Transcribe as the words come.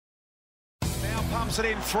Pumps it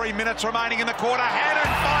in, 3 minutes remaining in the quarter. Hannan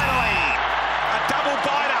finally, a double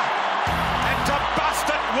biter, and to bust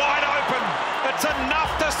it wide open. It's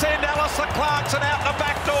enough to send Alistair Clarkson out the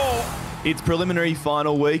back door. It's preliminary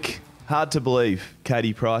final week. Hard to believe.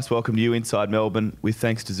 Caty Price, welcome to you Inside Melbourne with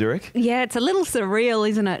thanks to Zurich. Yeah, it's a little surreal,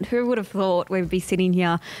 isn't it? Who would have thought we'd be sitting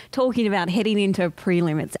here talking about heading into a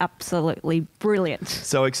prelim? It's absolutely brilliant.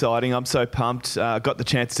 So exciting. I'm so pumped. Got the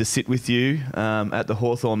chance to sit with you at the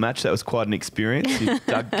Hawthorn match. That was quite an experience. You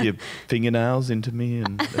dug your fingernails into me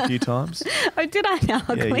a few times. Oh, did I now,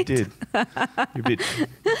 Yeah, Clint? you did.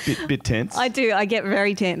 You're a bit tense. I do. I get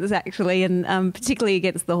very tense, actually, and particularly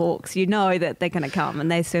against the Hawks. You know that they're going to come,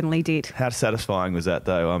 and they certainly did. How satisfying was that,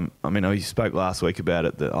 though? I mean, you spoke last week about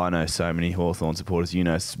it, that I know so many Hawthorn supporters. You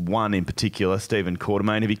know one in particular, Stephen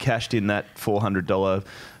Quartermain. Have you cashed in that $400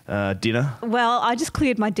 dinner? Well, I just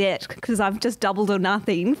cleared my debt because I've just doubled or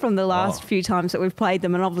nothing from the last few times that we've played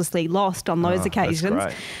them and obviously lost on those occasions. That's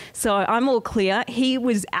great. So I'm all clear. He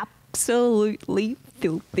was absolutely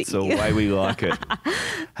filthy. It's the way we like it.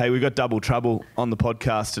 Hey, we've got double trouble on the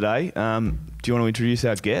podcast today. Do you want to introduce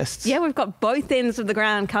our guests? Yeah, we've got both ends of the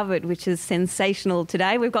ground covered, which is sensational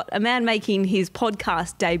today. We've got a man making his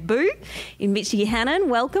podcast debut in Mitch Hannan.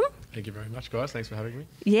 Welcome. Thank you very much, guys. Thanks for having me.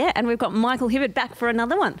 Yeah, and we've got Michael Hibberd back for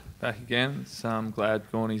another one. Back again. I'm glad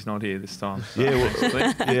Gorney's not here this time. So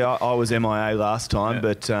Yeah, I was MIA last time, Yeah.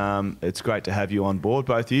 but it's great to have you on board,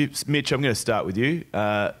 both of you. Mitch, I'm going to start with you.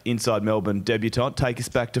 Inside Melbourne debutant. Take us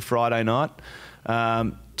back to Friday night.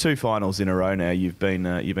 2 finals in a row now. You've been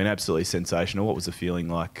absolutely sensational. What was the feeling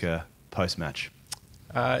like post-match?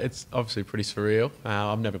 It's obviously pretty surreal.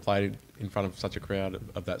 I've never played in front of such a crowd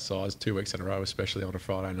of that size 2 weeks in a row, especially on a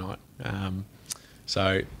Friday night.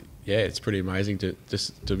 So, yeah, it's pretty amazing to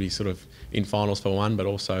be sort of in finals for one, but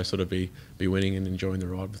also sort of be winning and enjoying the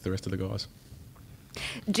ride with the rest of the guys.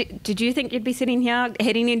 Did you think you'd be sitting here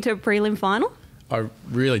heading into a prelim final? I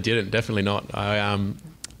really didn't. Definitely not.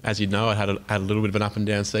 As you know, I had a little bit of an up and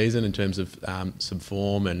down season in terms of some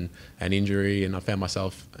form and injury, and I found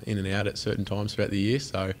myself in and out at certain times throughout the year.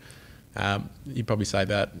 So you'd probably say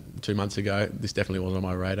about 2 months ago, this definitely wasn't on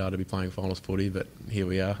my radar to be playing finals footy, but here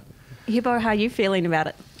we are. Hibbo, how are you feeling about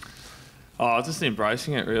it? Oh, just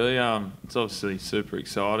embracing it, really. It's obviously super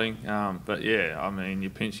exciting. But, yeah, I mean, you're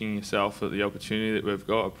pinching yourself at the opportunity that we've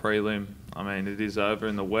got, a prelim. I mean, it is over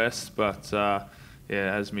in the West, but...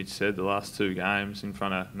 yeah, as Mitch said, the last 2 games in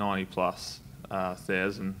front of 90+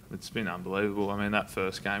 thousand, it's been unbelievable. I mean, that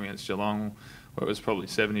first game against Geelong, where it was probably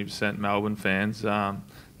 70% Melbourne fans, the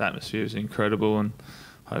atmosphere was incredible, and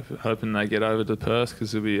hoping they get over to Perth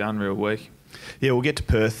because it'll be an unreal week. Yeah, we'll get to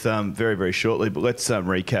Perth very, very shortly, but let's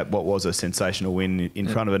recap what was a sensational win in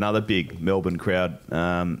front of another big Melbourne crowd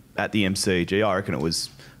at the MCG. I reckon it was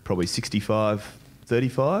probably 65-35, don't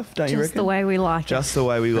you reckon? Just the way we like it. Just the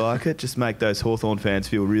way we like it. Just make those Hawthorn fans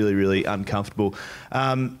feel really, really uncomfortable.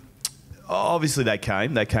 Obviously, they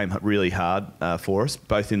came really hard for us,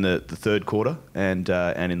 both in the third quarter and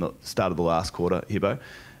in the start of the last quarter. Hibbo,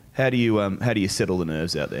 how do you settle the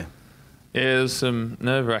nerves out there? Yeah, there was some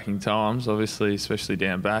nerve-wracking times, obviously, especially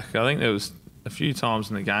down back. I think there was a few times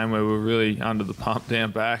in the game where we were really under the pump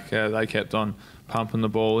down back. They kept on pumping the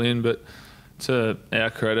ball in, but to our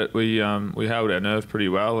credit, we held our nerve pretty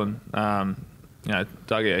well and dug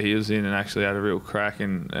our heels in and actually had a real crack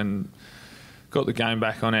and got the game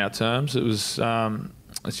back on our terms. It was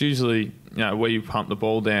it's usually we pump the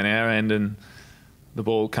ball down our end and the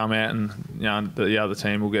ball will come out and the other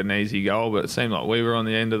team will get an easy goal, but it seemed like we were on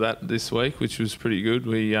the end of that this week, which was pretty good.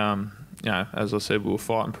 We as I said, we were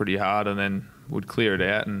fighting pretty hard and then would clear it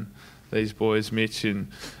out, and these boys, Mitch and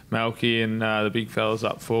Malky and the big fellas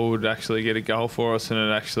up forward, actually get a goal for us, and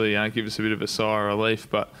it actually give us a bit of a sigh of relief.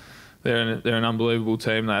 But they're an unbelievable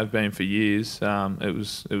team. They have been for years. It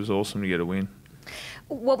was awesome to get a win.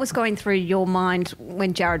 What was going through your mind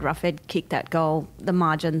when Jared Ruffhead kicked that goal, the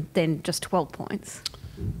margin then just 12 points?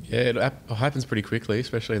 Yeah, it happens pretty quickly,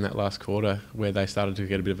 especially in that last quarter where they started to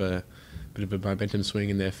get a bit of a momentum swing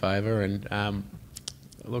in their favour. And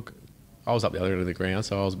look, I was up the other end of the ground,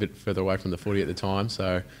 so I was a bit further away from the footy at the time.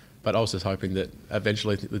 But I was just hoping that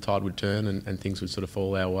eventually the tide would turn and things would sort of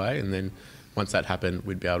fall our way. And then once that happened,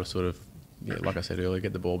 we'd be able to sort of, like I said earlier,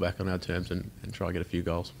 get the ball back on our terms and try and get a few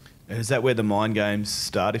goals. Is that where the mind games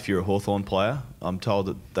start if you're a Hawthorn player? I'm told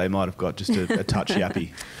that they might have got just a touch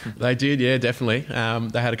yappy. They did, yeah, definitely.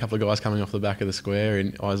 They had a couple of guys coming off the back of the square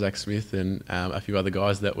in Isaac Smith and a few other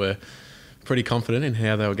guys that were pretty confident in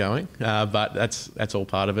how they were going. But that's all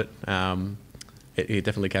part of it. It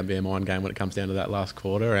definitely can be a mind game when it comes down to that last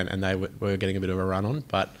quarter, and they were getting a bit of a run on.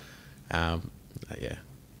 But, yeah,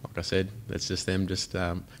 like I said, it's just them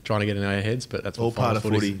trying to get in our heads, but that's all what part of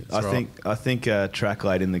finals footy. is. Right. I think track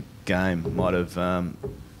late in the game might have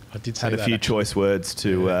I did see had a that, few actually. choice words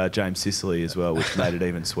to James Sicily as well, which made it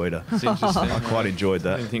even sweeter. It's interesting. I quite enjoyed I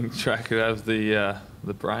that. didn't think track could have the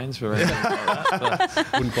brains for anything like that.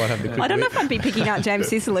 But Wouldn't quite have the quick I don't know wit. if I'd be picking out James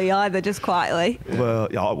Sicily either, just quietly. Well,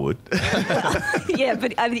 yeah, I would. Yeah,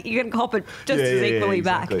 but I mean, you can cop it just as equally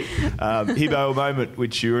back. Hibbo, a moment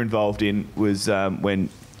which you were involved in was when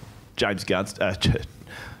James Gunston,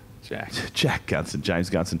 Jack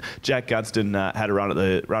Gunston had a run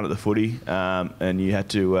at the footy, and you had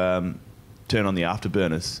to turn on the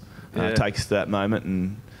afterburners. Yeah. Take us to that moment,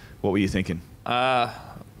 and what were you thinking? I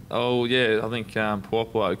think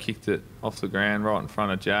Puopolo kicked it off the ground right in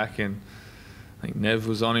front of Jack, and I think Nev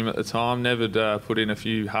was on him at the time. Nev had put in a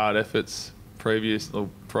few hard efforts prior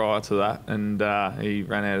to that, and he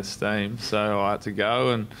ran out of steam, so I had to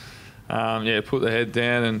go and put the head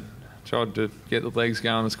down and tried to get the legs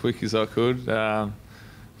going as quick as I could. Was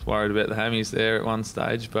worried about the hammies there at one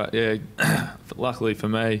stage, but yeah, luckily for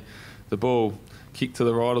me, the ball kicked to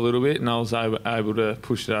the right a little bit, and I was able to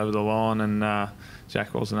push it over the line, and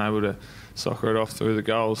Jack wasn't able to soccer it off through the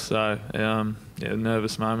goals. So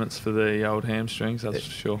nervous moments for the old hamstrings, that's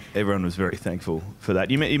for sure. Everyone was very thankful for that.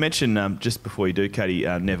 You mentioned just before you do,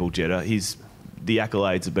 Caty, Neville Jetta. The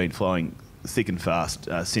accolades have been flowing thick and fast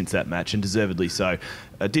since that match, and deservedly so.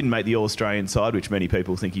 Didn't make the All-Australian side, which many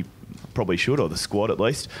people think he probably should, or the squad at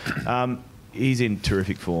least. He's in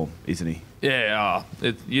terrific form, isn't he? Yeah,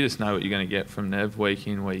 you just know what you're going to get from Nev week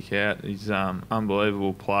in, week out. He's an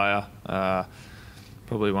unbelievable player.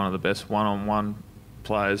 Probably one of the best one-on-one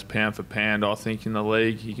players, pound for pound, I think, in the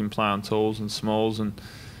league. He can play on tools and smalls, and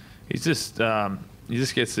he's just he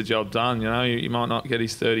just gets the job done. You know, you might not get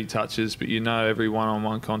his 30 touches, but you know every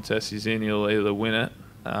one-on-one contest he's in, he'll either win it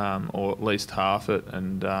or at least half it.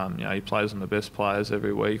 And he plays on the best players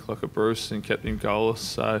every week, like a Bruce, and kept him goalless.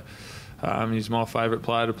 So he's my favourite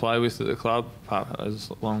player to play with at the club, as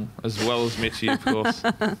well as Mitchy, of course.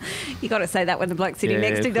 You got to say that when the bloke's sitting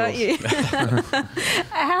next to, don't you?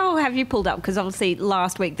 How have you pulled up? Because obviously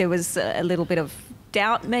last week there was a little bit of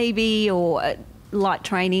doubt, maybe, or light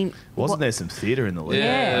training. Wasn't there some theatre in the league?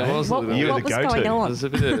 Yeah, there was a little bit. You were What the was go-to. going on? There's a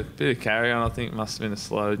bit of carry on. I think it must have been a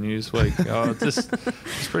slow news week.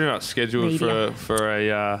 It's pretty much scheduled Media. for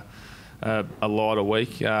a lighter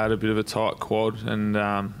week. I had a bit of a tight quad, and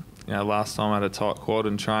last time I had a tight quad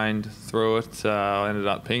and trained through it. I ended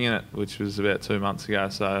up pinging it, which was about 2 months ago.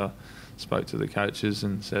 So I spoke to the coaches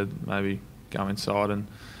and said maybe go inside and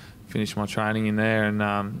finish my training in there,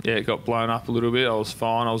 and it got blown up a little bit. I was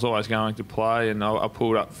fine. I was always going to play, and I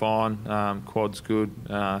pulled up fine. Quad's good.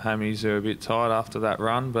 Hammies are a bit tight after that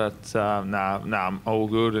run, but I'm all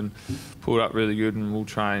good and pulled up really good, and we'll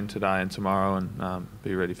train today and tomorrow and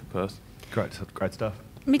be ready for Perth. Great stuff.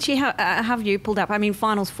 Mitchy, how have you pulled up? I mean,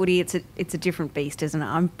 finals footy, it's a different beast, isn't it?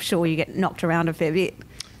 I'm sure you get knocked around a fair bit.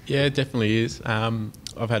 Yeah, it definitely is.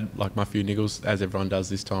 I've had my few niggles, as everyone does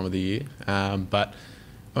this time of the year, but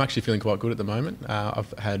I'm actually feeling quite good at the moment.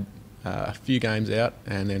 I've had a few games out,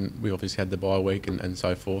 and then we obviously had the bye week and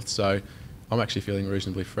so forth. So I'm actually feeling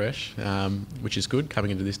reasonably fresh, which is good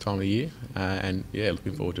coming into this time of the year. And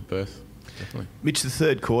looking forward to Perth, definitely. Mitch, the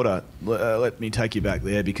third quarter, let me take you back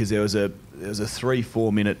there, because there was a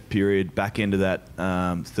 3-4 minute period back into that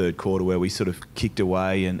third quarter where we sort of kicked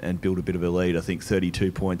away and built a bit of a lead. I think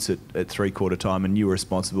 32 points at three-quarter time, and you were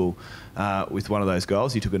responsible with one of those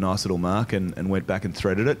goals. You took a nice little mark and went back and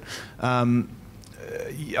threaded it.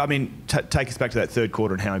 Take us back to that third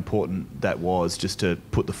quarter and how important that was, just to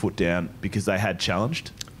put the foot down, because they had challenged.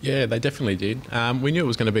 Yeah, they definitely did. We knew it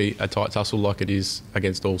was going to be a tight tussle like it is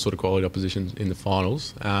against all sort of quality opposition in the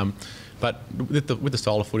finals. But with the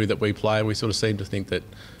style of footy that we play, we sort of seem to think that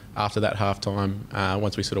after that half-time,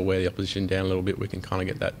 once we sort of wear the opposition down a little bit, we can kind of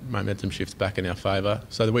get that momentum shift back in our favour.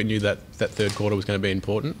 So we knew that third quarter was going to be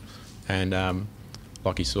important. And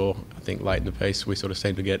like you saw, I think late in the piece, we sort of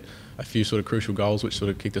seemed to get a few sort of crucial goals, which sort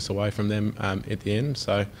of kicked us away from them at the end.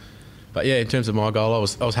 So, but yeah, in terms of my goal, I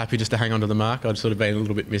was happy just to hang on to the mark. I'd sort of been a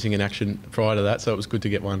little bit missing in action prior to that, so it was good to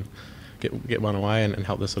get one away and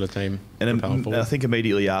help the sort of team. And propel forward. I think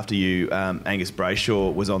immediately after you, Angus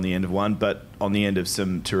Brayshaw was on the end of one, but on the end of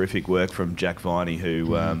some terrific work from Jack Viney,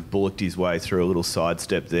 who bullocked his way through a little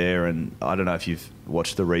sidestep there. And I don't know if you've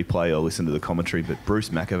watched the replay or listened to the commentary, but Bruce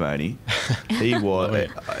McAvaney, he was.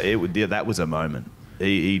 That was a moment.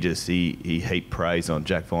 He heaped praise on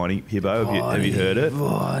Jack Viney. Hibbo, have you heard it?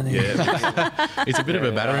 Viney. Yeah. He's a bit of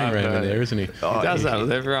a battering ram in there, isn't he? He does that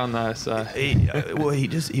with everyone though. So He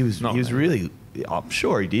was really. I'm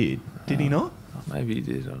sure he did. Did he not? Maybe he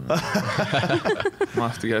did. I don't know. Might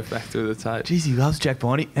have to go back through the tape. Jeez, he loves Jack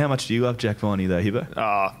Viney. How much do you love Jack Viney though,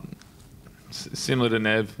 Hibberd? Similar to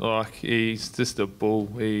Nev. Like, he's just a bull.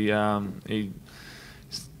 He's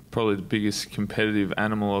probably the biggest competitive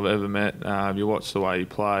animal I've ever met. You watch the way he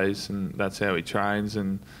plays, and that's how he trains,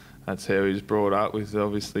 and that's how he was brought up with.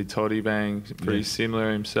 Obviously, Toddy being pretty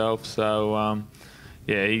similar himself. So,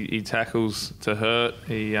 he tackles to hurt.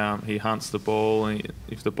 He hunts the ball, and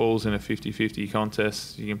if the ball's in a 50-50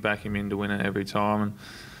 contest, you can back him in to win it every time. And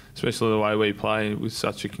especially the way we play with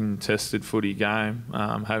such a contested footy game,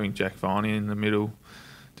 having Jack Viney in the middle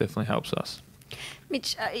definitely helps us.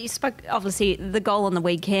 Mitch, you spoke, obviously, the goal on the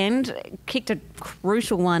weekend, kicked a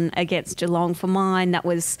crucial one against Geelong. For mine, that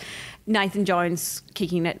was Nathan Jones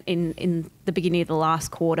kicking it in the beginning of the last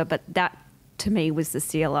quarter, but that, to me, was the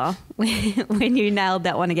sealer when you nailed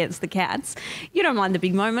that one against the Cats. You don't mind the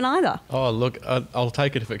big moment either. Oh, look, I'll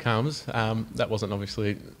take it if it comes. That wasn't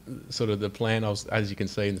obviously sort of the plan. As you can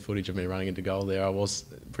see in the footage of me running into goal there, I was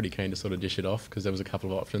pretty keen to sort of dish it off because there was a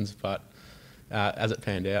couple of options, but as it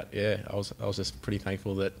panned out, I was just pretty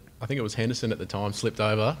thankful that I think it was Henderson at the time slipped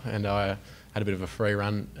over, and I had a bit of a free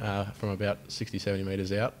run from about 60, 70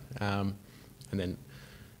 metres out, and then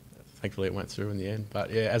thankfully it went through in the end.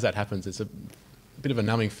 But as that happens, it's a bit of a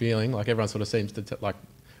numbing feeling. Like, everyone sort of seems to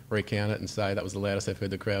recount it and say that was the loudest they've heard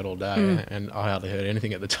the crowd all day, and I hardly heard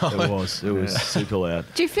anything at the time. It was super loud.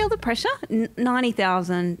 Do you feel the pressure?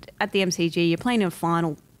 90,000 at the MCG. You're playing in a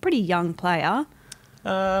final. Pretty young player.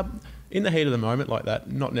 In the heat of the moment like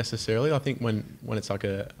that, not necessarily. I think when it's like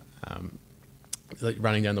like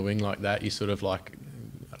running down the wing like that, you sort of like,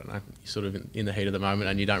 I don't know, you're sort of in the heat of the moment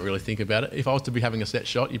and you don't really think about it. If I was to be having a set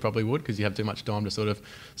shot, you probably would, because you have too much time to sort of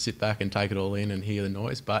sit back and take it all in and hear the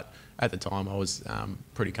noise. But at the time, I was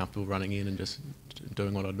pretty comfortable running in and just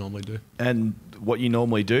doing what I'd normally do. And what you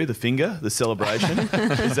normally do, the finger, the celebration,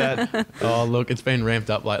 is that? Oh, look, it's been ramped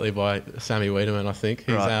up lately by Sammy Wiedemann, I think.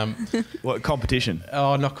 He's, right. What, competition?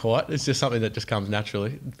 Oh, not quite. It's just something that just comes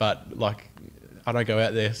naturally. But, like, I don't go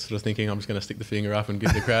out there sort of thinking I'm just going to stick the finger up and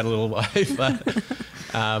give the crowd a little wave. But,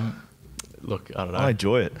 look, I don't know. I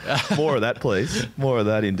enjoy it. More of that, please. More of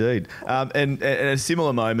that, indeed. And a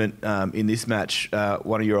similar moment in this match,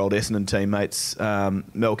 one of your old Essendon teammates,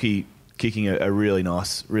 Melky, kicking a really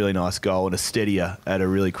nice goal and a steadier at a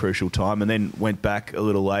really crucial time, and then went back a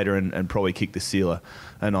little later and probably kicked the sealer.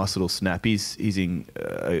 A nice little snap. He's in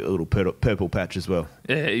a little purple patch as well.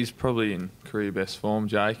 Yeah, he's probably in career best form,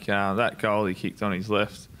 Jake. That goal he kicked on his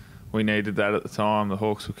left, we needed that at the time. The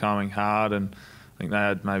Hawks were coming hard, and I think they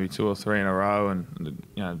had maybe 2 or 3 in a row, and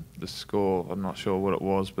the score, I'm not sure what it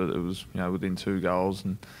was, but it was within 2 goals,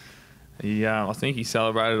 and I think he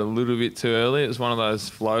celebrated a little bit too early. It was one of those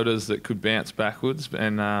floaters that could bounce backwards,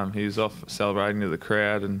 and he was off celebrating to the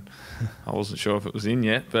crowd, and I wasn't sure if it was in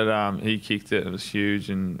yet, but he kicked it. It was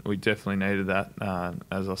huge, and we definitely needed that.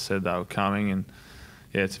 As I said, they were coming, and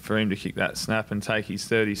for him to kick that snap and take his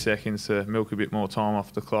 30 seconds to milk a bit more time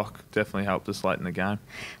off the clock definitely helped us late in the game.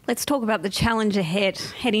 Let's talk about the challenge ahead,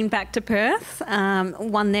 heading back to Perth.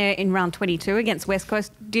 Won there in round 22 against West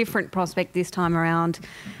Coast. Different prospect this time around.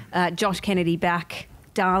 Josh Kennedy back.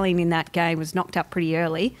 Darling in that game was knocked up pretty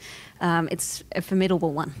early. It's a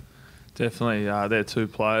formidable one. Definitely. They're 2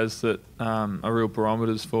 players that are real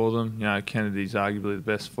barometers for them. Kennedy's arguably the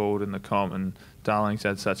best forward in the comp, and Darling's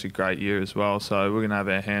had such a great year as well. So we're going to have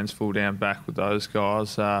our hands full down back with those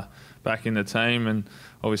guys back in the team, and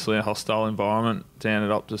obviously a hostile environment down at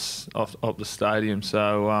Optus Stadium.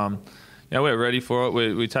 So we're ready for it.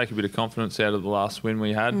 We take a bit of confidence out of the last win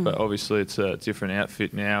we had, but obviously it's a different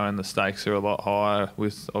outfit now, and the stakes are a lot higher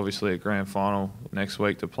with obviously a grand final next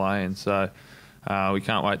week to play in. So we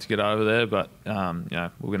can't wait to get over there, but we're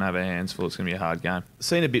going to have our hands full. It's going to be a hard game.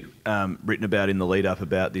 Seen a bit written about in the lead up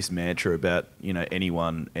about this mantra about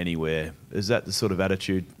anyone, anywhere. Is that the sort of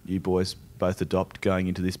attitude you boys both adopt going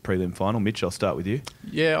into this prelim final? Mitch, I'll start with you.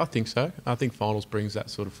 Yeah, I think so. I think finals brings that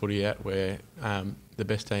sort of footy out where the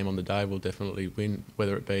best team on the day will definitely win,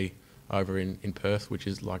 whether it be over in Perth, which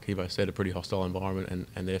is, like Hivo said, a pretty hostile environment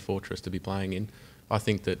and their fortress to be playing in. I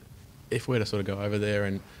think that if we're to sort of go over there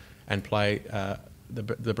and play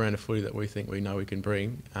the brand of footy that we think we know we can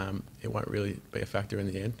bring, it won't really be a factor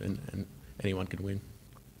in the end, and anyone can win.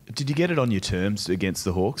 Did you get it on your terms against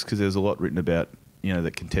the Hawks? Because there was a lot written about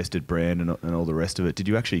the contested brand and all the rest of it. Did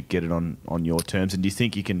you actually get it on your terms? And do you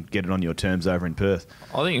think you can get it on your terms over in Perth?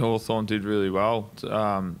 I think Hawthorn did really well.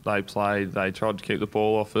 They tried to keep the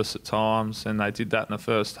ball off us at times, and they did that in the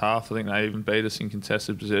first half. I think they even beat us in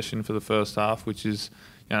contested possession for the first half, which is,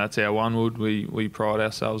 that's our one wood. We pride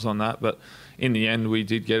ourselves on that. But in the end, we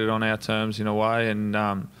did get it on our terms in a way,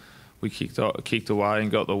 and we kicked away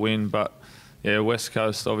and got the win. But yeah, West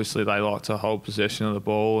Coast, obviously they like to hold possession of the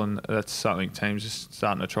ball, and that's something teams are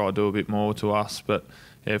starting to try to do a bit more to us. But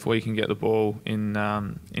yeah, if we can get the ball in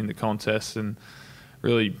the contest and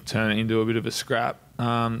really turn it into a bit of a scrap,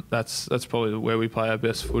 that's probably where we play our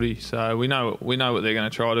best footy. So we know what they're going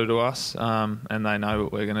to try to do to us, and they know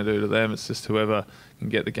what we're going to do to them. It's just whoever can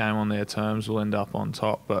get the game on their terms will end up on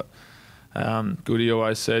top. But Goody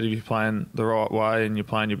always said, if you're playing the right way and you're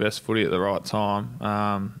playing your best footy at the right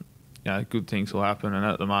time, good things will happen. And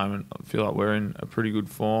at the moment, I feel like we're in a pretty good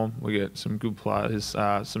form. We get some good players,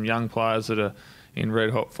 some young players that are in red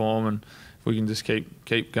hot form, and if we can just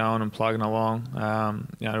keep going and plugging along,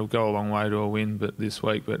 it'll go a long way to a win. But this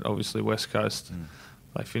week, obviously West Coast,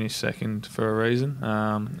 they finished second for a reason,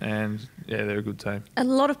 and yeah, they're a good team. A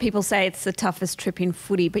lot of people say it's the toughest trip in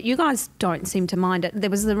footy, but you guys don't seem to mind it. There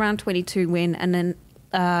was the round 22 win, and then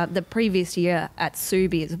the previous year at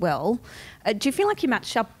Subi as well. Do you feel like you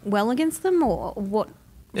matched up well against them, or what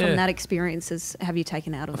from that experience have you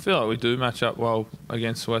taken out of it? I feel like we do match up well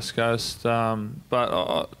against West Coast,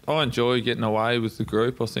 but I enjoy getting away with the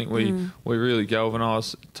group. I think we really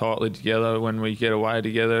galvanise tightly together when we get away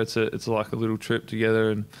together. It's like a little trip together,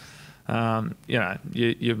 and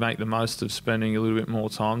you make the most of spending a little bit more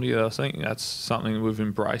time together. I think that's something we've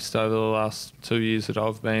embraced over the last 2 years that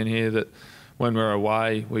I've been here, that when we're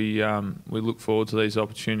away, we look forward to these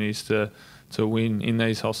opportunities to win in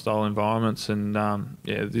these hostile environments. And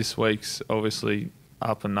this week's obviously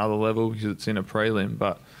up another level because it's in a prelim,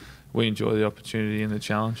 but we enjoy the opportunity and the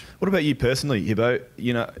challenge. What about you personally, Hibbo?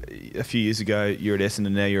 You know, a few years ago you're at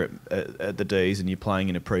Essendon, now you're at the D's and you're playing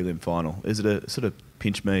in a prelim final. Is it a sort of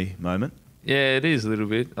pinch me moment? Yeah, it is a little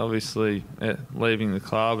bit. Obviously, leaving the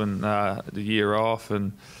club and the year off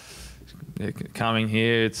and coming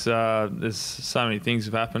here, it's there's so many things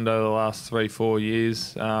have happened over the last 3-4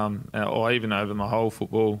 years, or even over my whole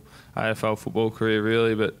AFL football career,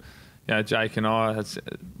 really. But Jake and I,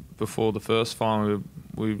 before the first final,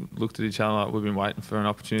 we looked at each other like we've been waiting for an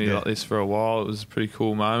opportunity like this for a while. It was a pretty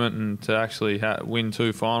cool moment, and to actually win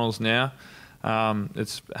 2 finals now,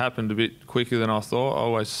 it's happened a bit quicker than I thought. I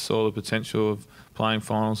always saw the potential of playing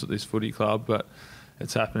finals at this footy club, but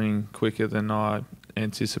it's happening quicker than I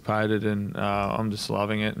anticipated, and I'm just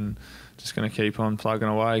loving it and just going to keep on plugging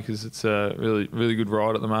away because it's a really, really good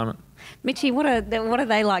ride at the moment. Mitchie, what are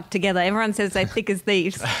they like together? Everyone says they're thick as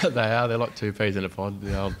thieves. They are. They're like 2 peas in a pod,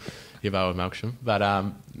 the old Hibbo and Malcolm. But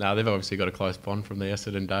no, they've obviously got a close bond from the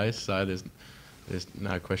Essendon days, so there's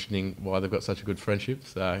no questioning why they've got such a good friendship.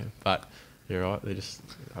 So, but you're right. They just,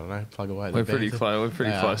 I don't know, plug away. We're pretty close. We're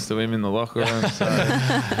pretty close to him in the locker room. So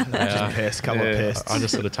just couple of pests. I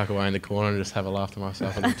just sort of tuck away in the corner and just have a laugh to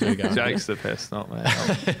myself and the 2 going. Jake's the pest, not me.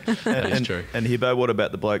 That is true. And Hibbo, what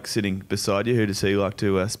about the bloke sitting beside you? Who does he like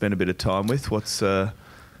to spend a bit of time with? What's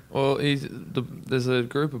Well, there's a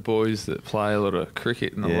group of boys that play a lot of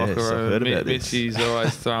cricket in the locker room. I've heard about this. Mitchie's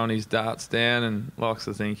always throwing his darts down and likes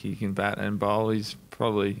to think he can bat and bowl. He's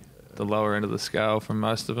probably the lower end of the scale from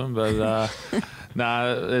most of them, but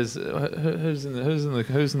there's who's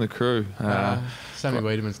in the crew. Sammy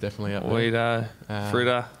Wiedemann's definitely up there. Weeder,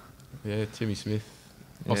 Fritter, Timmy Smith,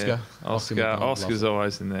 Oscar. Oscar's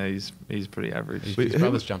always in there. He's pretty average. His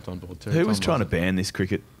brother's jumped on board too. Who was trying to ban this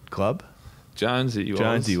cricket club? Jonesy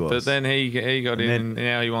was. But then he got in, and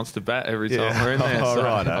now he wants to bat every time we're in there.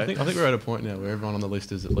 Right, I think we're at a point now where everyone on the list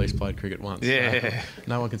has at least played cricket once. Yeah. So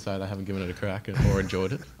no one can say they haven't given it a crack or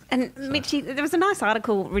enjoyed it. And Mitchie, there was a nice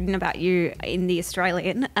article written about you in The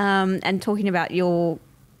Australian, and talking about your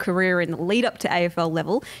career in the lead up to AFL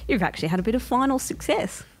level. You've actually had a bit of final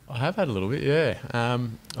success. I have had a little bit, yeah.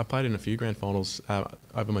 I played in a few grand finals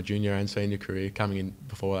over my junior and senior career, coming in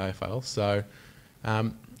before AFL. So,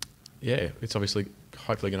 it's obviously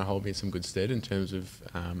hopefully going to hold me in some good stead in terms of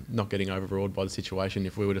not getting overawed by the situation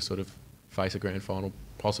if we were to sort of face a grand final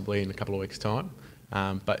possibly in a couple of weeks' time.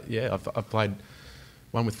 I've played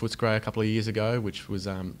one with Footscray a couple of years ago, which was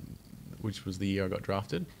the year I got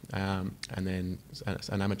drafted, and then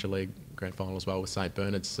an amateur league grand final as well with St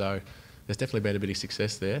Bernard's. So there's definitely been a bit of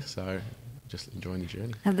success there. So just enjoying the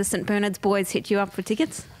journey. Have the St Bernard's boys hit you up for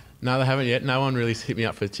tickets? No, they haven't yet. No one really hit me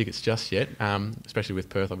up for tickets just yet, especially with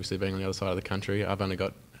Perth obviously being on the other side of the country. I've only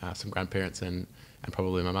got some grandparents and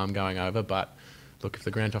probably my mum going over, but look, if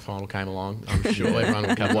the grand final came along, I'm sure everyone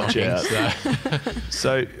would come watching.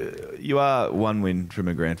 So you are 1 win from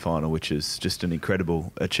a grand final, which is just an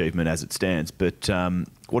incredible achievement as it stands. But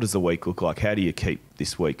what does the week look like? How do you keep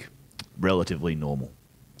this week relatively normal?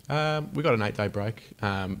 We got an 8-day break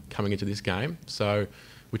coming into this game, so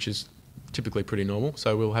which is typically pretty normal.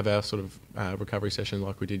 So we'll have our sort of recovery session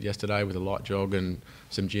like we did yesterday with a light jog and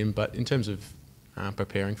some gym. But in terms of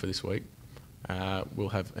preparing for this week, we'll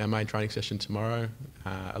have our main training session tomorrow,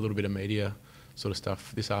 a little bit of media sort of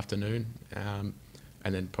stuff this afternoon, and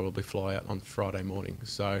then probably fly out on Friday morning.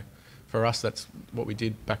 So for us, that's what we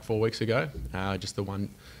did back 4 weeks ago. Just the one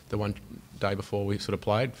day before we sort of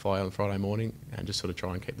played, fly on Friday morning, and just sort of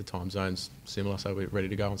try and keep the time zones similar so we're ready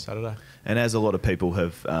to go on Saturday. And as a lot of people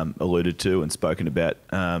have alluded to and spoken about,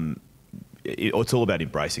 it's all about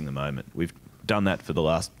embracing the moment. We've done that for the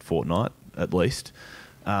last fortnight at least.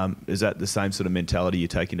 Is that the same sort of mentality you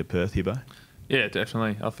take into Perth, Hibbo? Yeah,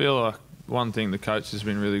 definitely. I feel like one thing the coach has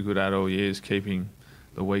been really good at all year is keeping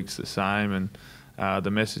the weeks the same, and the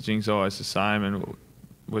messaging's always the same, and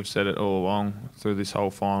we've said it all along through this whole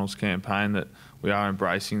finals campaign that we are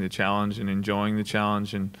embracing the challenge and enjoying the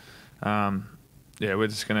challenge, and we're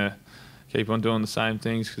just going to keep on doing the same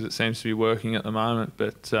things because it seems to be working at the moment.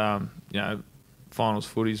 But finals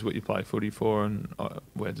footy is what you play footy for, and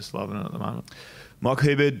we're just loving it at the moment. Michael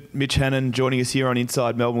Hibberd, Mitch Hannan joining us here on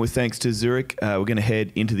Inside Melbourne with thanks to Zurich. We're going to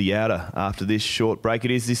head into the outer after this short break.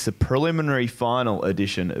 It is this a preliminary final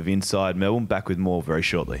edition of Inside Melbourne. Back with more very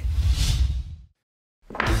shortly.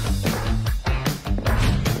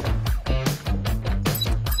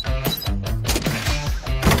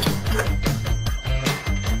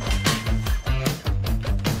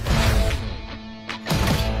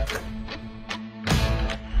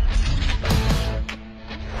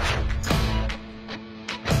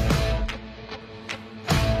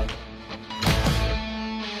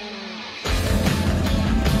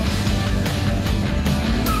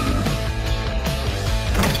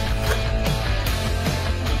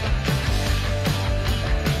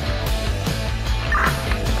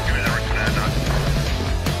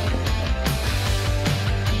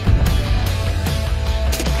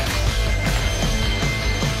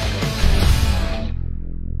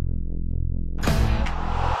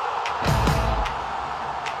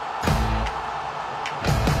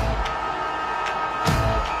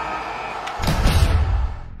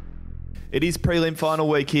 It is prelim final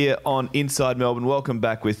week here on Inside Melbourne. Welcome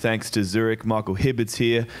back with thanks to Zurich. Michael Hibberd's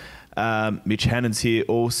here. Mitch Hannan's here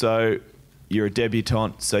also. You're a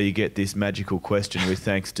debutant, so you get this magical question with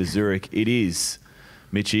thanks to Zurich. It is,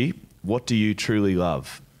 Mitchie, what do you truly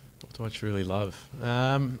love? What do I truly love?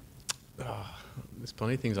 There's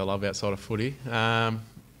plenty of things I love outside of footy.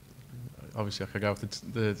 Obviously, I could go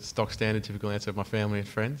with the stock standard typical answer of my family and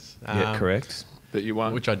friends. Yeah, correct. But you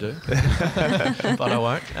won't. Which I do. But I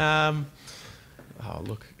won't.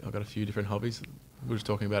 Look, I've got a few different hobbies. We were just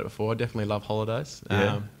talking about it before. I definitely love holidays.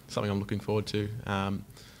 Something I'm looking forward to.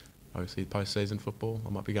 Obviously, post-season football. I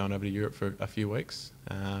might be going over to Europe for a few weeks.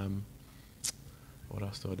 What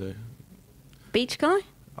else do I do? Beach guy?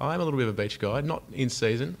 I am a little bit of a beach guy. Not in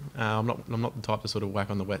season. I'm not the type to sort of whack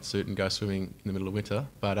on the wetsuit and go swimming in the middle of winter.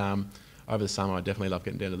 But over the summer, I definitely love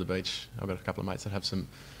getting down to the beach. I've got a couple of mates that have some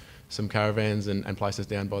caravans and places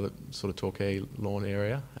down by the sort of Torquay lawn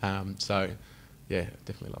area. Yeah,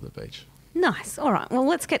 definitely love the beach. Nice. All right. Well,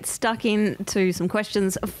 let's get stuck into some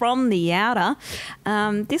questions from the outer.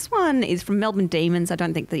 This one is from Melbourne Demons. I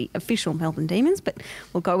don't think the official Melbourne Demons, but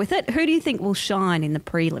we'll go with it. Who do you think will shine in the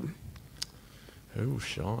prelim? Who will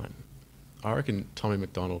shine? I reckon Tommy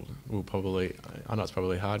McDonald will probably... I know it's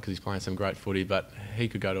probably hard because he's playing some great footy, but he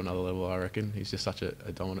could go to another level, I reckon. He's just such a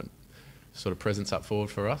dominant sort of presence up forward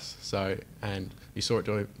for us. So, and you saw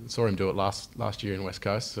him do it last year in West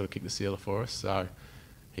Coast, sort of kick the sealer for us. So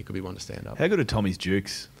he could be one to stand up. How good are Tommy's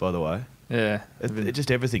dukes, by the way? Yeah. It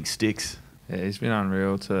just everything sticks. Yeah, he's been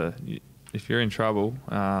unreal. If you're in trouble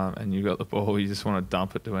and you've got the ball, you just want to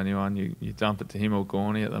dump it to anyone. You dump it to him or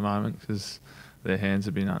Gorney at the moment because their hands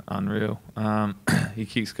have been unreal. He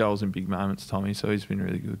kicks goals in big moments, Tommy, so he's been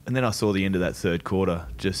really good. And then I saw the end of that third quarter,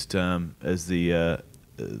 just as the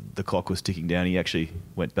clock was ticking down, he actually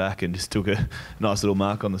went back and just took a nice little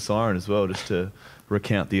mark on the siren as well, just to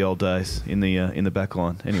recount the old days in the back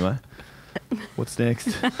line. Anyway, what's next?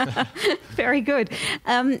 Very good.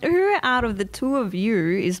 Who out of the two of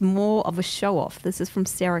you is more of a show-off? This is from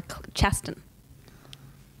Sarah Chaston.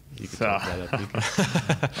 You could talk about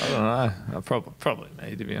that. I don't know. Probably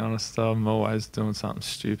me, to be honest. I'm always doing something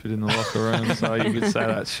stupid in the locker room, so you could say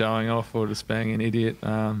that's showing off or just being an idiot.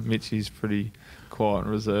 Mitchie's pretty quiet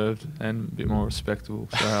and reserved and a bit more respectable,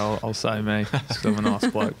 so I'll say me, because I'm a nice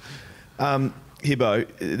bloke. Hibbo,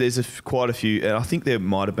 there's quite a few, and I think there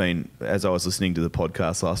might have been, as I was listening to the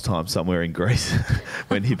podcast last time, somewhere in Greece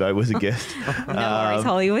when Hibbo was a guest. No worries,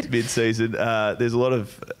 Hollywood. Mid-season. There's a lot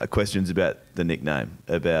of questions about the nickname,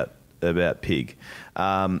 about Pig.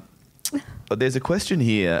 There's a question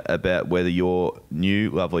here about whether your new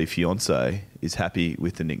lovely fiance is happy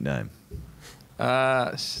with the nickname.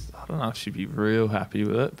 I don't know if she'd be real happy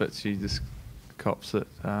with it, but she just cops it.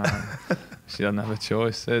 She doesn't have a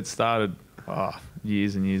choice. It started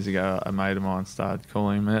years and years ago. A mate of mine started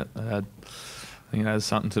calling him it. I think it has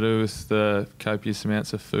something to do with the copious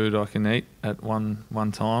amounts of food I can eat at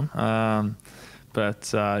one time.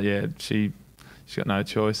 She's got no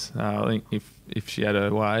choice. I think if she had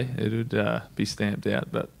her way, it would be stamped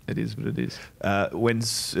out, but it is what it is. Have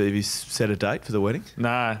you set a date for the wedding?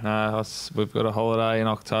 No. We've got a holiday in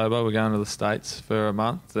October. We're going to the States for a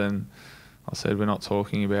month, and I said we're not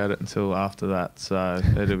talking about it until after that. So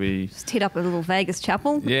it'll be... Just hit up a little Vegas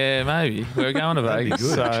chapel. Yeah, maybe. We're going to Vegas,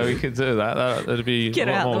 good, so actually. we could do that. It'd be Get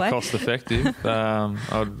a lot out the more way. cost effective.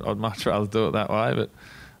 I'd much rather do it that way, but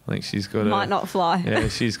I think she's got Might not fly. Yeah,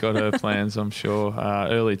 she's got her plans, I'm sure.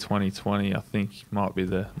 Early 2020, I think, might be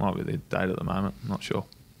the date at the moment. I'm not sure.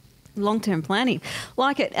 Long-term planning.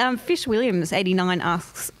 Like it. Fish Williams, 89,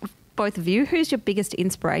 asks both of you, who's your biggest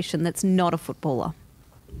inspiration that's not a footballer?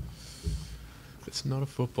 It's not a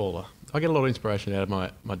footballer. I get a lot of inspiration out of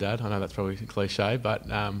my dad. I know that's probably a cliche, but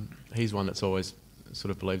he's one that's always sort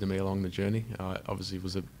of believed in me along the journey. I obviously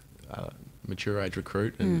was a mature age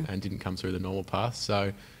recruit and didn't come through the normal path.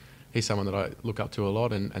 So he's someone that I look up to a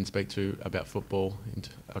lot and speak to about football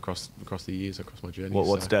across the years, across my journey.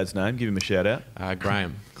 What's Dad's name? Give him a shout out.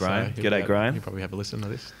 Graham. Graham. So G'day, Graham. He'll probably have a listen to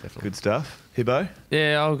this, definitely. Good stuff. Hibbo?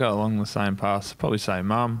 Yeah, I'll go along the same path. Probably say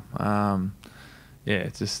mum.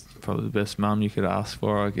 It's just probably the best mum you could ask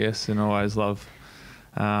for, I guess, and always love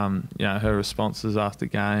her responses after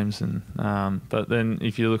games. And but then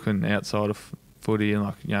if you're looking outside of footy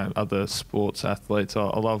and other sports athletes,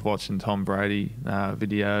 I love watching Tom Brady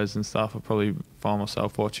videos and stuff. I probably find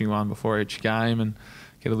myself watching one before each game and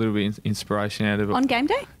get a little bit of inspiration out of it. On game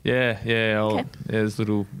day? Yeah. Okay. There's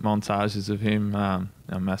little montages of him. I'm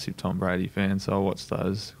a massive Tom Brady fan, so I watch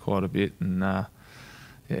those quite a bit. And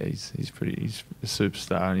he's a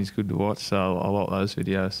superstar and he's good to watch. So I like those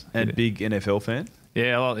videos. And big NFL fan?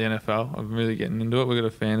 Yeah, I like the NFL. I'm really getting into it. We've got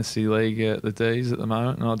a fantasy league at the D's at the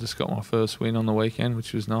moment, and I just got my first win on the weekend,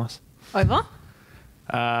 which was nice. Over?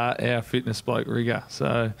 Our fitness bloke Rigger.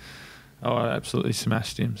 So I absolutely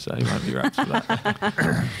smashed him, so he won't be raps for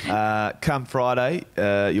that. Come Friday,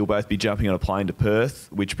 you'll both be jumping on a plane to Perth,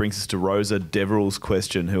 which brings us to Rosa Deverell's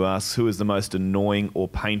question, who asks, who is the most annoying or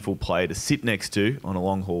painful player to sit next to on a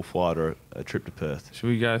long-haul flight or a trip to Perth? Should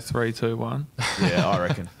we go 3, 2, 1? Yeah, I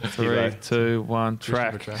reckon. 3, 2, 1,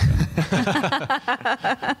 track.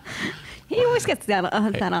 He always gets that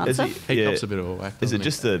answer. He cops a bit of a whack. Is it doesn't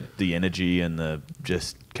just the energy and the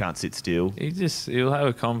just can't sit still? He'll have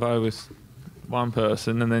a convo with one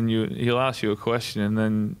person, and then he'll ask you a question, and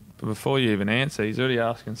then before you even answer, he's already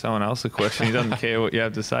asking someone else a question. He doesn't care what you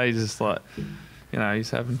have to say. He's just like, he's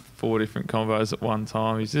having 4 different convos at one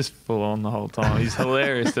time. He's just full on the whole time. He's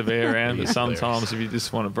hilarious to be around, but sometimes if you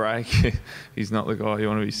just want to break, he's not the guy you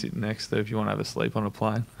want to be sitting next to if you want to have a sleep on a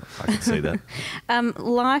plane. I can see that.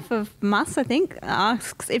 Life of Mus, I think,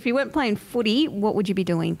 asks, if you weren't playing footy, what would you be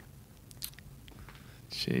doing?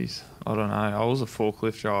 Jeez, I don't know. I was a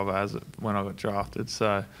forklift driver when I got drafted,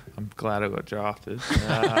 so I'm glad I got drafted.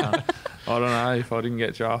 I don't know if I didn't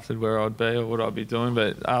get drafted where I'd be or what I'd be doing,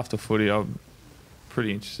 but after footy, I'm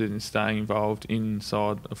pretty interested in staying involved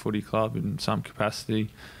inside a footy club in some capacity,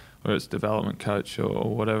 whether it's development coach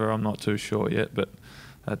or whatever. I'm not too sure yet, but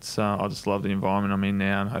that's I just love the environment I'm in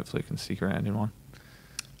now, and hopefully I can stick around in one.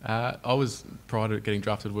 I was, prior to getting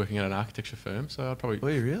drafted, working at an architecture firm, so I'd probably... Were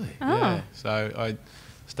you really? Oh. Yeah, so I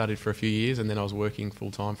studied for a few years and then I was working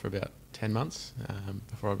full-time for about 10 months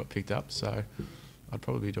before I got picked up, so I'd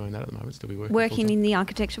probably be doing that at the moment, still be working Working full-time. in the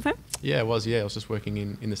architecture firm? Yeah, I was just working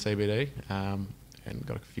in the CBD and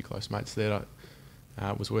got a few close mates there that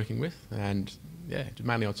I was working with, and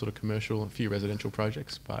mainly on sort of commercial, a few residential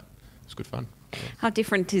projects, but it was good fun. Yeah. How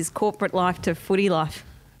different is corporate life to footy life?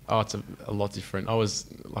 Oh, it's a lot different. I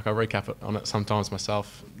recap on it sometimes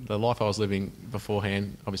myself. The life I was living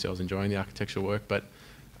beforehand, obviously I was enjoying the architectural work, but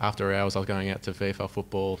after hours I was going out to VFL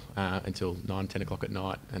football until 9, 10 o'clock at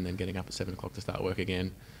night, and then getting up at 7 o'clock to start work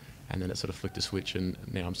again. And then it sort of flicked a switch, and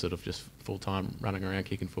now I'm sort of just full-time running around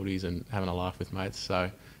kicking footies and having a laugh with mates. So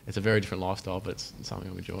it's a very different lifestyle, but it's something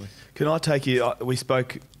I enjoy. Can I take you... We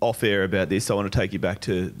spoke off-air about this. I want to take you back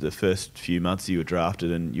to the first few months you were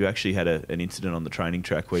drafted, and you actually had an incident on the training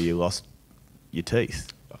track where you lost your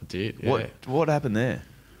teeth. I did, yeah. What happened there?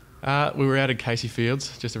 We were out at Caty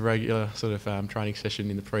Fields, just a regular sort of training session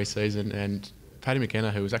in the pre-season, and Paddy McKenna,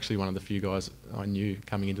 who was actually one of the few guys I knew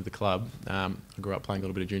coming into the club, I grew up playing a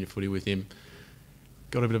little bit of junior footy with him.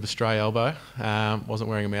 got a bit of a stray elbow. Wasn't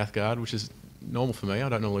wearing a mouth guard, which is normal for me. I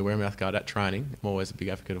don't normally wear a mouth guard at training. I'm always a big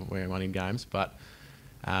advocate of wearing one in games, but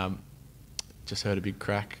just heard a big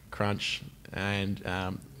crunch,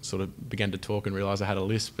 and sort of began to talk and realised I had a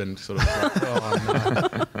lisp and sort of oh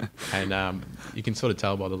no. And you can sort of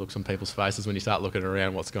tell by the looks on people's faces when you start looking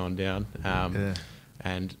around what's going down.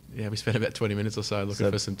 And we spent about 20 minutes or so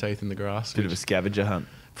looking for some teeth in the grass. Bit of a scavenger hunt.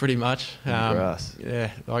 Pretty much. In the grass. Yeah,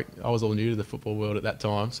 like I was all new to the football world at that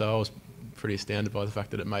time, so I was pretty astounded by the fact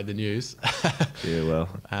that it made the news. Yeah, well,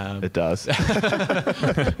 it does. Like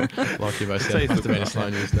you both said, it must have been a slow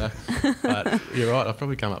news day. But you're right, I've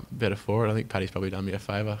probably come up better for it. I think Paddy's probably done me a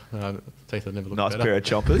favour. Teeth have never looked better. Nice pair of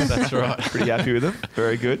choppers. That's right. Pretty happy with them.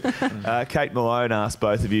 Very good. Kate Malone asked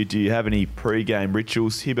both of you, do you have any pre-game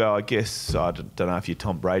rituals? Hibbo, I guess, I don't know if your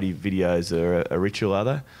Tom Brady videos are a ritual, are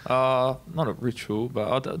they? Not a ritual,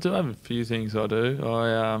 but I do have a few things I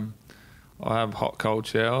do. I have hot cold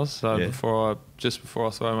showers, so just before I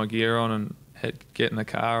throw my gear on and get in the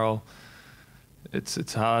car,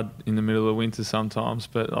 it's hard in the middle of winter sometimes,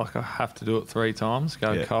 but like I have to do it 3 times.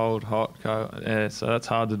 Go cold, hot, cold. Yeah, so that's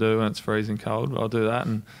hard to do when it's freezing cold. But I'll do that,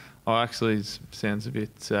 and I actually sounds a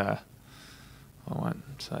bit. I won't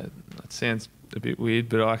say it sounds a bit weird,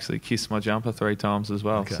 but I actually kiss my jumper 3 times as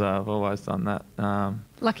well. Okay. So I've always done that.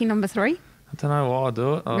 Lucky number 3. I don't know why I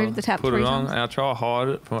do it. Move the tap put 3 it on. times. I try to hide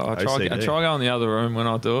it. I try go in the other room when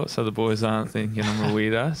I do it, so the boys aren't thinking I'm a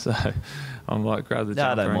weirdo. So I'm like, grab the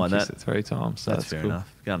jumper and kiss it 3 times. So that's fair cool.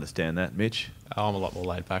 enough. You can understand that, Mitch. I'm a lot more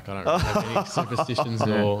laid back. I don't really have any superstitions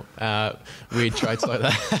or weird traits like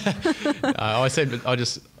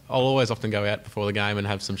that. I'll always often go out before the game and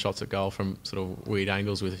have some shots at goal from sort of weird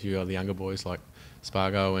angles with a few of the younger boys like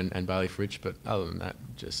Spargo and Bailey Fritsch. But other than that,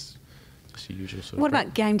 just your usual sort of. What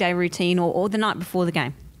about game day routine or the night before the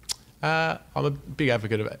game? I'm a big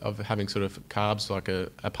advocate of having sort of carbs like a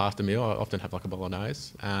pasta meal. I often have like a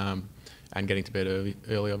bolognese and getting to bed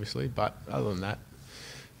early obviously. But other than that,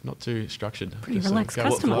 not too structured. Pretty relaxed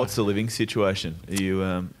customer. What's the living situation? Are you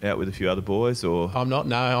out with a few other boys or? I'm not.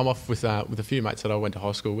 No, I'm off with a few mates that I went to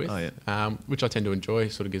high school with, which I tend to enjoy.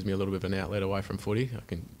 Sort of gives me a little bit of an outlet away from footy. I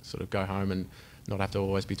can sort of go home and not have to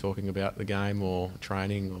always be talking about the game or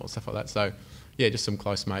training or stuff like that. So, yeah, just some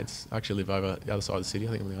close mates. I actually live over the other side of the city. I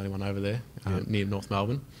think I'm the only one over there, near North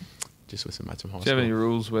Melbourne. Just with some mates from high school. Do you have any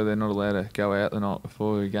rules where they're not allowed to go out the night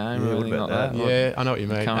before a game or anything like that? Yeah, I know what you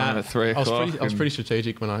mean. Come home at 3 o'clock. I was pretty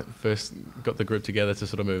strategic when I first got the group together to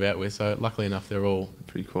sort of move out with. So luckily enough, they're all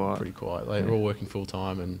pretty quiet. They're all working full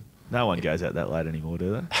time, and no one goes out that late anymore,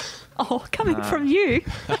 do they? Oh, coming from you.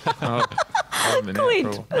 I've been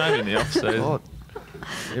Clint. out maybe in the off season.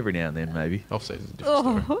 Every now and then, maybe. Off season is a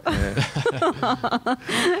different story.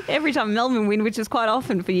 Every time Melbourne win, which is quite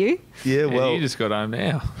often for you. Yeah, well, you just got home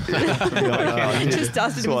now. He just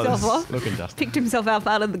dusted himself off. Looking dusty. Picked himself up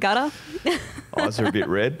out of the gutter. Eyes are a bit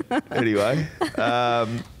red. Anyway,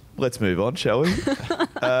 let's move on, shall we?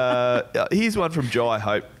 Here's one from Jai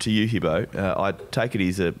Hope to you, Hibbo. I take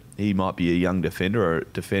it he might be a young defender or a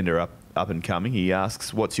defender up and coming. He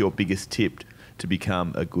asks, what's your biggest tip to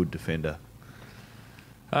become a good defender?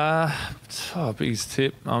 Biggest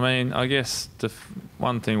tip. I mean, I guess the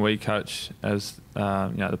one thing we coach as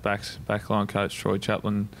the backline coach Troy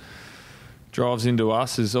Chaplin drives into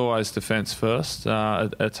us is always defence first.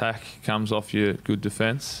 Attack comes off your good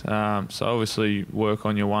defence. So obviously work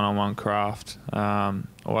on your one-on-one craft.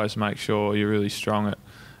 Always make sure you're really strong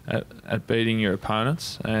at beating your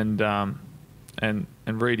opponents and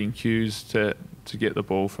reading cues to get the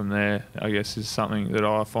ball from there. I guess is something that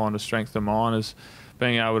I find a strength of mine is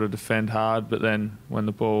being able to defend hard, but then when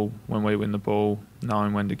we win the ball,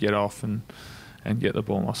 knowing when to get off and get the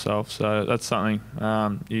ball myself. So that's something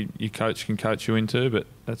your coach can coach you into, but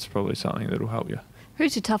that's probably something that will help you.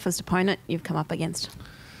 Who's your toughest opponent you've come up against?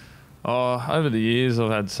 Oh, over the years I've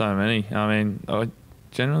had so many. I mean, I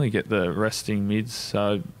generally get the resting mids,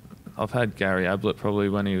 so I've had Gary Ablett probably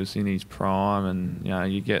when he was in his prime, and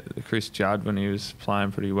you get Chris Judd when he was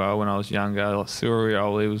playing pretty well when I was younger. Like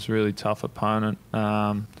Silverioli was a really tough opponent.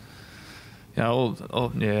 Like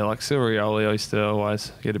Silverioli, I used to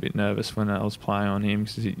always get a bit nervous when I was playing on him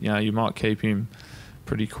because you might keep him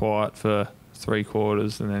pretty quiet for 3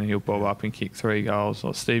 quarters and then he'll bob up and kick 3 goals.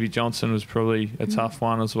 Like Stevie Johnson was probably a tough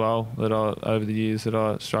one as well that over the years that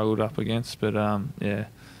I struggled up against. But there's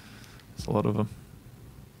a lot of them.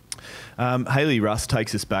 Hayley Russ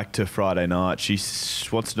takes us back to Friday night. She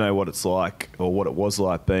wants to know what it's like, or what it was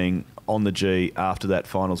like, being on the G after that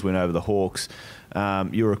finals win over the Hawks.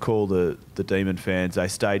 You recall the Demon fans, they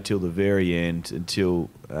stayed till the very end, until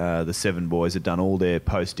the Seven boys had done all their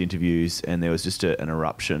post-interviews, and there was just an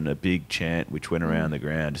eruption, a big chant which went around the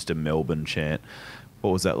ground, just a Melbourne chant.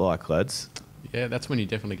 What was that like, lads? Yeah, that's when you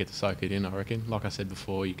definitely get to soak it in, I reckon. Like I said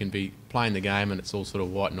before, you can be playing the game and it's all sort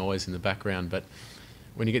of white noise in the background, but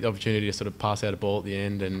when you get the opportunity to sort of pass out a ball at the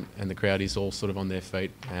end and the crowd is all sort of on their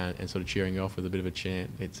feet and sort of cheering you off with a bit of a chant,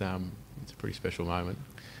 it's a pretty special moment.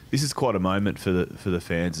 This is quite a moment for the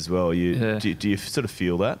fans as well. Do you sort of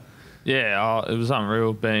feel that? Yeah, it was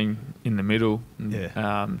unreal being in the middle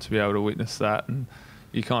and, to be able to witness that. And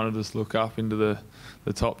you kind of just look up into the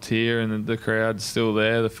top tier, and the crowd's still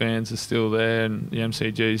there, the fans are still there, and the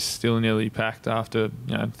MCG's still nearly packed after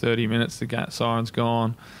 30 minutes. The siren's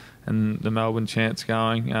gone and the Melbourne chant's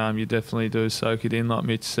going. You definitely do soak it in, like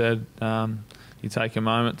Mitch said. You take a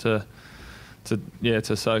moment to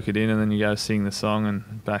soak it in, and then you go sing the song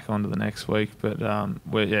and back on to the next week. But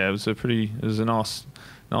it was a nice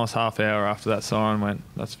half hour after that siren went,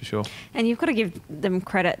 that's for sure. And you've got to give them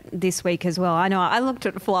credit this week as well. I know I looked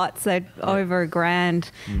at flights, they're over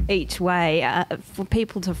 $1,000 each way, for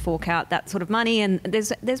people to fork out that sort of money. And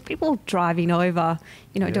there's people driving over,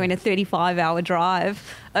 doing a 35-hour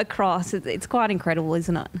drive across. It's quite incredible,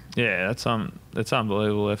 isn't it? Yeah, that's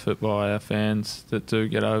unbelievable effort by our fans that do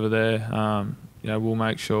get over there. We'll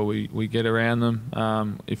make sure we get around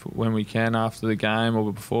them when we can after the game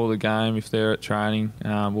or before the game. If they're at training,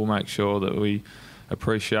 we'll make sure that we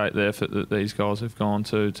appreciate the effort that these guys have gone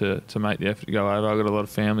to make the effort to go over. I've got a lot of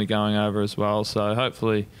family going over as well, so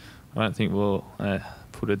hopefully I don't think we'll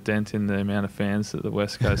put a dent in the amount of fans that the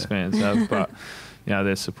West Coast fans have, but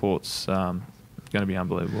their support's going to be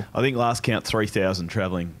unbelievable. I think last count 3,000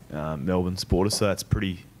 travelling Melbourne supporters, so that's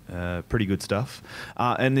pretty good stuff.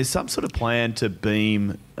 And there's some sort of plan to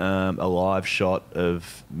beam a live shot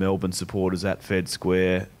of Melbourne supporters at Fed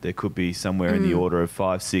Square. There could be somewhere in the order of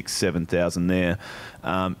 5,000, 6,000, 7,000 there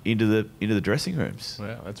into the dressing rooms.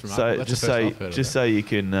 Wow, that's remarkable. So just so you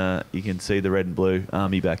can see the red and blue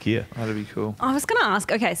army back here. That'd be cool. I was going to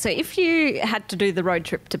ask. Okay, so if you had to do the road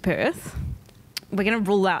trip to Perth, we're going to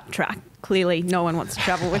rule out track. Clearly, no one wants to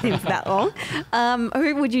travel with him for that long.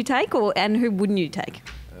 Who would you take, and who wouldn't you take?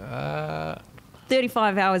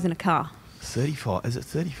 35 hours in a car. 35? Is it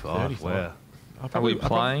 35? Wow. Are we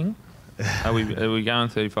playing? Are we going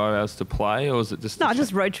 35 hours to play, or is it just... No,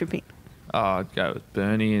 just road tripping. Oh, I'd go with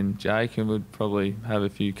Bernie and Jake, and we'd probably have a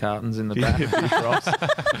few cartons in the back. Yeah,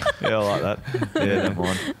 I like that. Yeah, never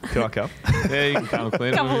mind. Can I come? Yeah, you can come,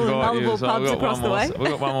 Clint. Couple of multiple pubs across the way.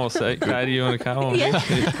 We've got one more seat. Caty, you want to come on? Yeah.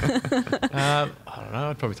 I don't know.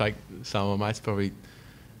 I'd probably take some of my mates.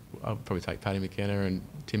 I'll probably take Paddy McKenna and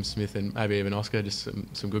Tim Smith and maybe even Oscar, just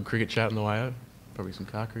some good cricket chat on the way out. Probably some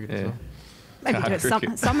car cricket as well. Maybe do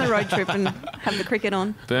a summer road trip and have the cricket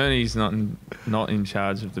on. Bernie's not in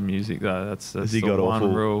charge of the music though. That's Has he the got one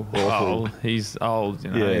awful, rule. Awful. He's old,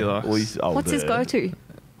 Yeah, he's old. What's his go-to?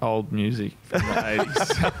 Old music from the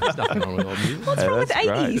 80s. There's nothing wrong with old music. What's wrong with that's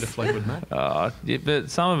great. 80s? Bit of Fleetwood Mac. Yeah, but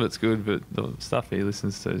some of it's good, but the stuff he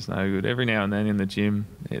listens to is no good. Every now and then in the gym,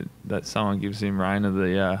 that someone gives him rain of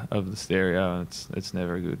the stereo, and it's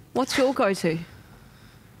never good. What's your go-to?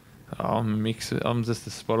 I'm just a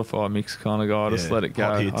Spotify mix kind of guy. I just let it go.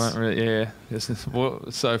 Hot hits. I don't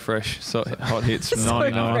really. So fresh. So hot hits from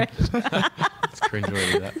 '99. It's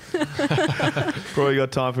cringeworthy, that. Probably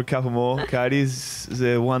got time for a couple more. Caty, is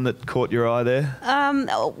there one that caught your eye there?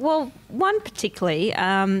 Well, one particularly,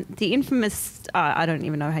 the infamous, I don't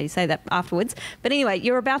even know how you say that afterwards, but anyway,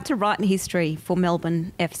 you're about to write in history for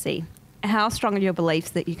Melbourne FC. How strong are your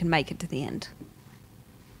beliefs that you can make it to the end?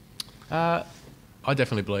 I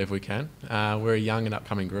definitely believe we can. We're a young and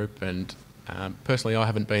upcoming group, and personally, I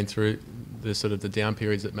haven't been through the down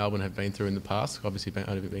periods that Melbourne have been through in the past. Obviously,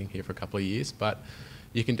 only been here for a couple of years, but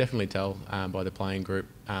you can definitely tell by the playing group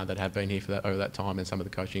that have been here over that time, and some of the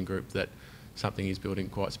coaching group, that something is building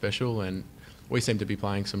quite special. And we seem to be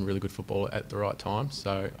playing some really good football at the right time.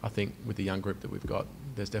 So I think with the young group that we've got,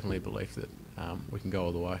 there's definitely a belief that we can go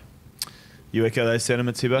all the way. You echo those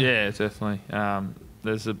sentiments, Hibberd? Yeah, definitely.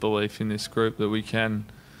 There's a belief in this group that we can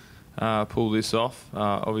pull this off.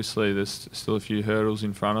 Obviously, there's still a few hurdles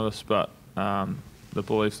in front of us, but the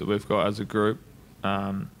belief that we've got as a group,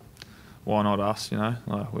 why not us?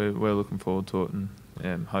 We're looking forward to it,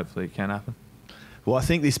 and hopefully it can happen. Well, I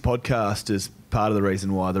think this podcast is part of the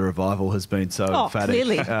reason why the revival has been so emphatic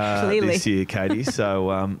clearly. this year, Caty.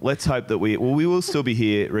 So let's hope that we will still be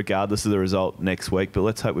here regardless of the result next week, but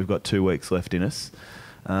let's hope we've got 2 weeks left in us.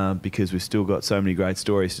 because we've still got so many great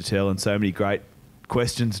stories to tell and so many great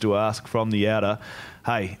questions to ask from the outer.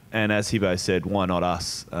 Hey, and as Hibbo said, why not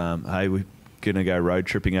us? Hey, we're going to go road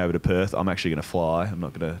tripping over to Perth. I'm actually going to fly. I'm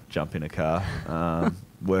not going to jump in a car.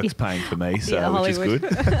 Work's paying for me, so which is good.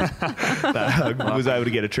 I was able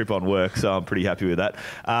to get a trip on work, so I'm pretty happy with that.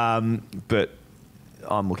 But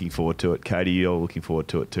I'm looking forward to it. Caty, you're looking forward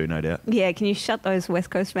to it too, no doubt. Yeah, can you shut those West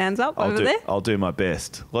Coast fans up over there? I'll do my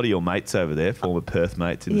best. A lot of your mates over there, former Perth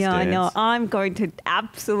mates in the stands. Yeah, I know. I'm going to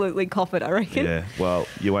absolutely cop it, I reckon. Yeah, well,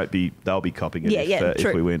 you won't be. They'll be copping it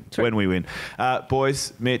if we win. True. When we win.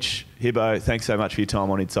 Boys, Mitch, Hibbo, thanks so much for your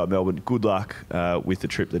time on Inside Melbourne. Good luck with the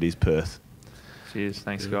trip that is Perth. Cheers.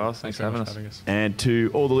 Thanks, guys. Thanks for having us. And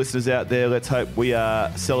to all the listeners out there, let's hope we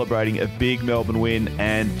are celebrating a big Melbourne win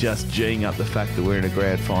and just geeing up the fact that we're in a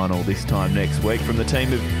grand final this time next week. From the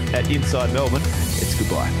team at Inside Melbourne, it's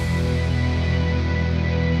goodbye.